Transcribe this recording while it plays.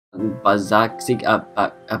Bazooka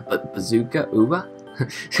Uba?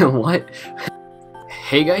 What?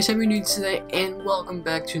 Hey guys, how are you doing today? And welcome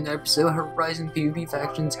back to another episode of Horizon PvP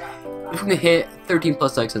Factions. If we can hit 13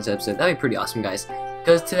 plus likes on this episode, that'd be pretty awesome, guys.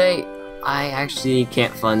 Because today, I actually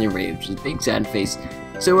can't find the raid, which is a big sad face.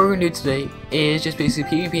 So what we're gonna do today is just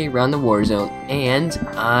basically PvP around the war zone and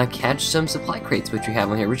catch some supply crates, which we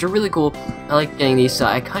have on here, which are really cool. I like getting these, so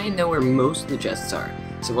I kind of know where most of the chests are.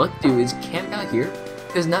 So what I'll do is camp out here,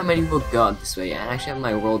 because not many people go out this way. I actually have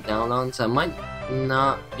my world down on, so it might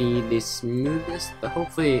not be the smoothest, but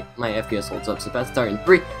hopefully my FPS holds up. So that's starting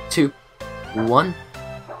 3, 2, 1,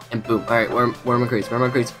 and boom. Alright, where are my crates? Where are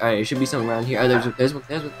my crates? Alright, it should be somewhere around here. Oh, there's one.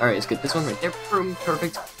 Alright, let's get this one right there. Boom,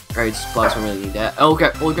 perfect. Alright, just blocks don't really need that. Oh,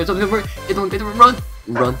 okay. Oh, get something over. Get the one,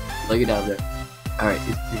 run. Let get out of there. Alright,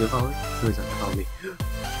 is he gonna follow me? No, he's not gonna follow me.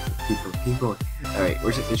 Keep going. Alright,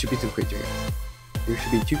 there should be some crates right here. There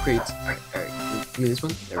should be 2 crates. Alright. Give me this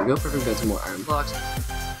one. There we go. Perfect. Got some more iron blocks.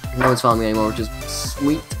 No one's following me anymore, which is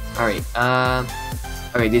sweet. Alright,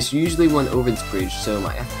 alright, there's usually one over this bridge, so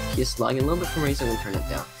my FPS is lagging a little bit for me, so I'm gonna turn it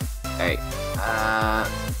down. Alright,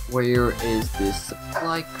 where is this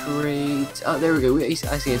supply crate? Oh, there we go. I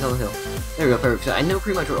see it on the hill. There we go, perfect. So I know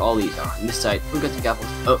pretty much where all these are. On this side, we got the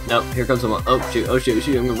apples. Oh, no, here comes someone. Oh, shoot.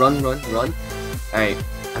 I'm gonna run. Alright,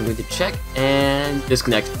 I'm going to check and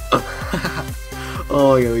disconnect.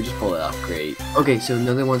 Oh, yeah, we just pulled it off. Great. Okay, so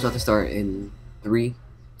another one's about to start in 3,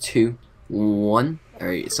 2, 1.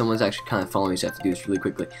 Alright, someone's actually kind of following me, so I have to do this really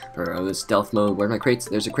quickly. Alright, stealth mode. Where are my crates?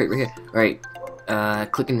 There's a crate right here. Alright,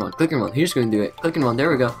 click and run. He's just gonna do it. Click and run. There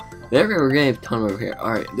we go. We're gonna have a ton over here.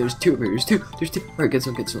 Alright, there's 2 over here. There's two. Alright, get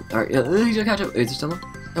some. Alright, he's gonna catch up. Is there someone?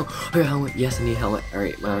 No. Okay, helmet. Yes, I need a helmet.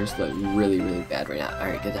 Alright, my arm's like really bad right now.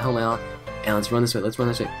 Alright, get the helmet on. And let's run this way.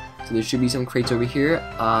 So there should be some crates over here.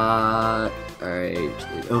 Alright.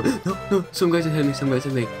 Oh, no. Some guys ahead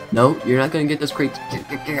of me. No, you're not gonna get those crates.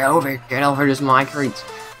 Get over. This is my crates.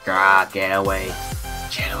 God, get away.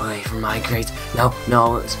 Get away from my crates. No,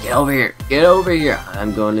 let's get over here.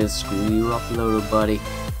 I'm going to screw you up, little buddy.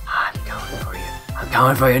 I'm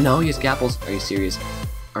coming for you. No, he's apples. Are you serious?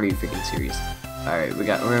 Are you freaking serious? Alright, we're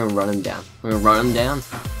gonna run him down.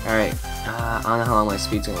 Alright, I don't know how long my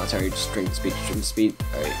speed's going. Sorry, just drink the speed.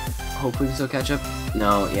 Alright, hopefully we can still catch up.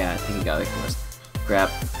 No, yeah, I think he got away from us. Grab,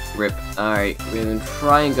 rip. Alright, we're gonna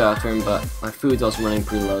try and go after him, but my food's also running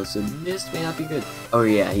pretty low, so this may not be good. Oh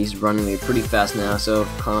yeah, he's running me pretty fast now, so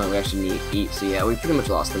we actually need to eat. So yeah, we pretty much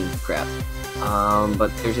lost him. Crap.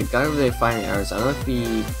 But there's a guy over there fighting arrows. I don't know if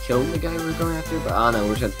he killed the guy we were going after, but I don't know,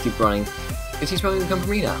 we're just gonna have to keep running. Because he's probably gonna come for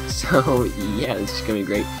me now. So yeah, this is gonna be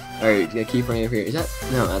great. Alright, gotta keep running over here. Is that?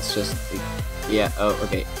 No, that's just yeah, oh,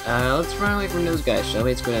 okay. Let's run away from those guys, shall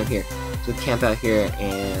we? Let's go down here. So camp out here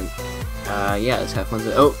and yeah, let's have fun.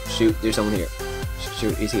 Oh shoot, there's someone here.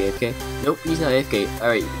 Shoot, is he AFK? Nope, he's not AFK.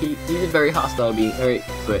 Alright, he's a very hostile being. Alright,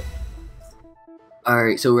 quit.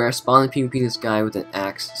 Alright, so we're spawning PvP this guy with an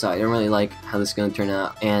axe, so I don't really like how this is going to turn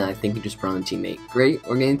out, and I think he just brought a teammate. Great,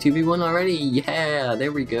 we're getting 2v1 already, yeah,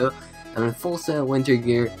 there we go. I'm in full set of winter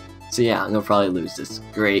gear, so yeah, I'm going to probably lose this.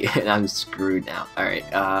 Great, and I'm screwed now. Alright,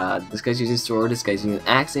 this guy's using a sword, this guy's using an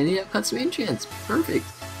axe, and he has custom enchants. Perfect.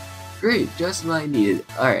 Great, just what I needed.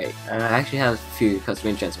 Alright, I actually have a few custom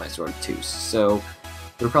enchants on my sword too, so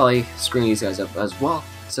we're probably screwing these guys up as well.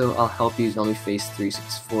 So I'll help you. Zombie face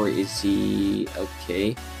 364. Is he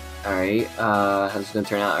okay? Alright, how's it gonna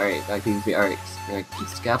turn out? Alright, alright, we're gonna keep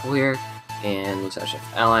the scalpel here. And let's actually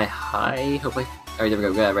ally high. Hopefully. Alright, there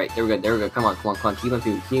we go. Right, there we go. Come on. Keep on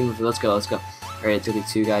food. Let's go. Alright, it's gonna be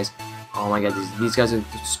 2 guys. Oh my god, these guys are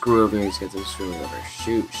screw over me. These guys are screwing me over.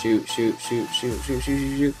 Shoot.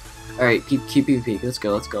 Alright, keep PvP. Let's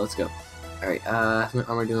go. Alright, how's my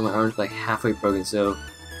armor doing? My armor's like halfway broken, so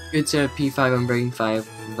it's a P5, I'm breaking 5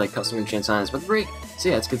 with like custom enchants on it, but break. So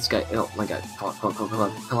yeah, let's get this guy. Oh my god, come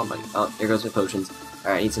on, buddy. Oh, there goes my potions.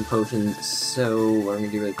 Alright, I need some potions, so what I'm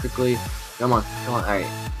gonna do really quickly. Come on. Alright,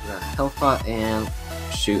 health pot and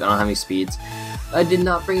shoot, I don't have any speeds. I did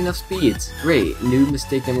not bring enough speeds. Great, new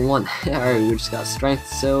mistake number 1. Alright, we just got strength,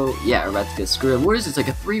 so yeah, we're about to get screwed. What is this, like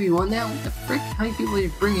a 3v1 now? What the frick? How many people are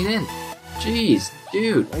you bringing in? Jeez,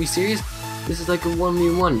 dude, are you serious? This is like a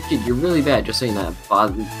 1v1. Kid, you're really bad, just saying that.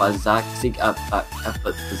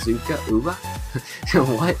 Bazooka Uba?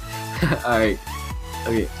 What? Alright.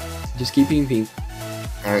 Okay. Just keep being.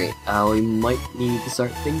 Alright, we might need to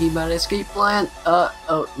start thinking about an escape plan.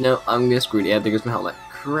 Oh, no, I'm gonna screw it. Yeah, there goes my helmet.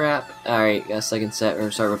 Crap. Alright, got a second set. We're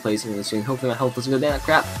gonna start replacing this soon. Hopefully my health doesn't go down.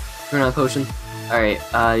 Crap. Run out of potion. Alright,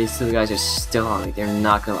 these 2 guys are still on me. They're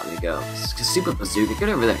not gonna let me go. Super Bazooka, get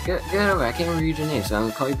over there. Get over there. I can't remember your name, so I'm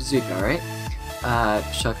gonna call you Bazooka, alright?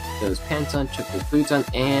 chuck those pants on, chuck those boots on,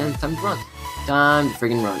 and time to run. Time to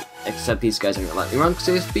friggin' run. Except these guys aren't gonna let me run because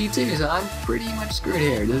they have speed too, so I'm pretty much screwed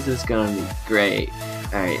here. This is gonna be great.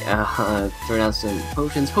 Alright, throw down some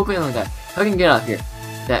potions. Hopefully I don't die. If I can get out of here.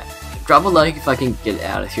 Drop a like if I can get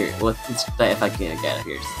out of here. Well, if I can get out of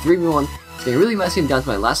here. It's 3v1. It's getting really messy and down to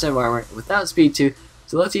my last set of armor without speed too.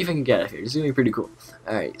 So let's see if I can get out of here. This is gonna be pretty cool.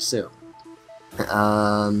 Alright, so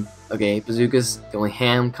okay, Bazooka's going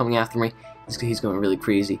ham coming after me. He's going really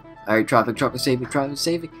crazy. Alright, Tropic, save me,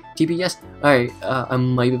 TP, yes. Alright, I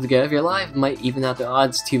might be able to get out of here alive. Might even out the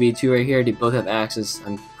odds. 2v2 right here. They both have axes.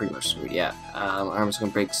 I'm pretty much screwed, yeah. Armor's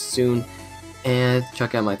gonna break soon. And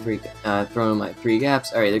check out my throwing my 3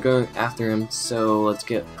 gaps. Alright, they're going after him, so let's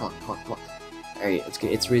get, come on. Alright, let's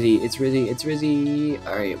get, it's Rizzy.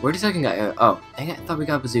 Alright, where'd the second guy go? Oh, dang it, I thought we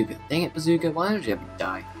got Bazooka. Dang it, Bazooka, why did you have to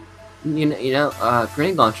die? You know,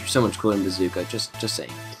 grenade launcher's so much cooler than Bazooka, just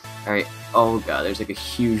saying. Alright, oh god, there's like a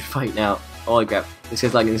huge fight now. Holy crap, this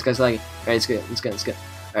guy's lagging. Alright, let's go.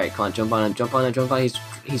 Alright, come on, jump on him.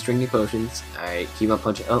 He's drinking potions. Alright, keep on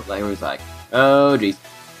punching. Oh, like lag. Oh jeez.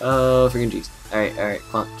 Oh, freaking jeez. Alright,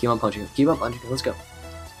 come on, keep on punching him, let's go.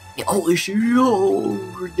 Yeah, holy shit, oh,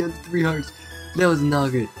 we're down to 3 hearts. That was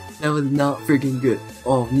not good. That was not freaking good.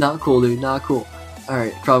 Oh, not cool, dude, not cool.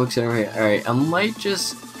 Alright, Tropic's over here. Alright, I might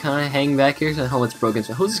just kind of hang back here so my helmet's broken.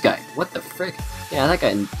 So who's this guy? What the frick? Yeah, that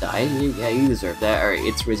guy died. Yeah, you deserve that. Alright,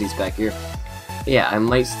 it's Rizzy's back here. Yeah, I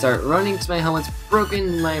might start running because my helmet's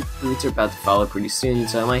broken. My boots are about to follow pretty soon,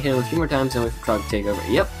 so I might hit him a few more times and wait for Tropic to take over.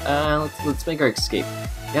 Yep, let's make our escape.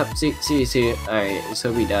 Yep, see. Alright, let's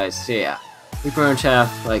hope he dies. So yeah, we pretty much have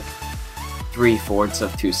like 3/4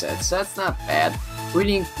 of 2 sets. That's not bad.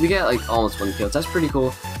 We got like almost 1 kill. That's pretty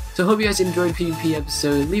cool. So hope you guys enjoyed the PvP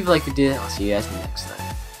episode. Leave a like if you did. I'll see you guys next time.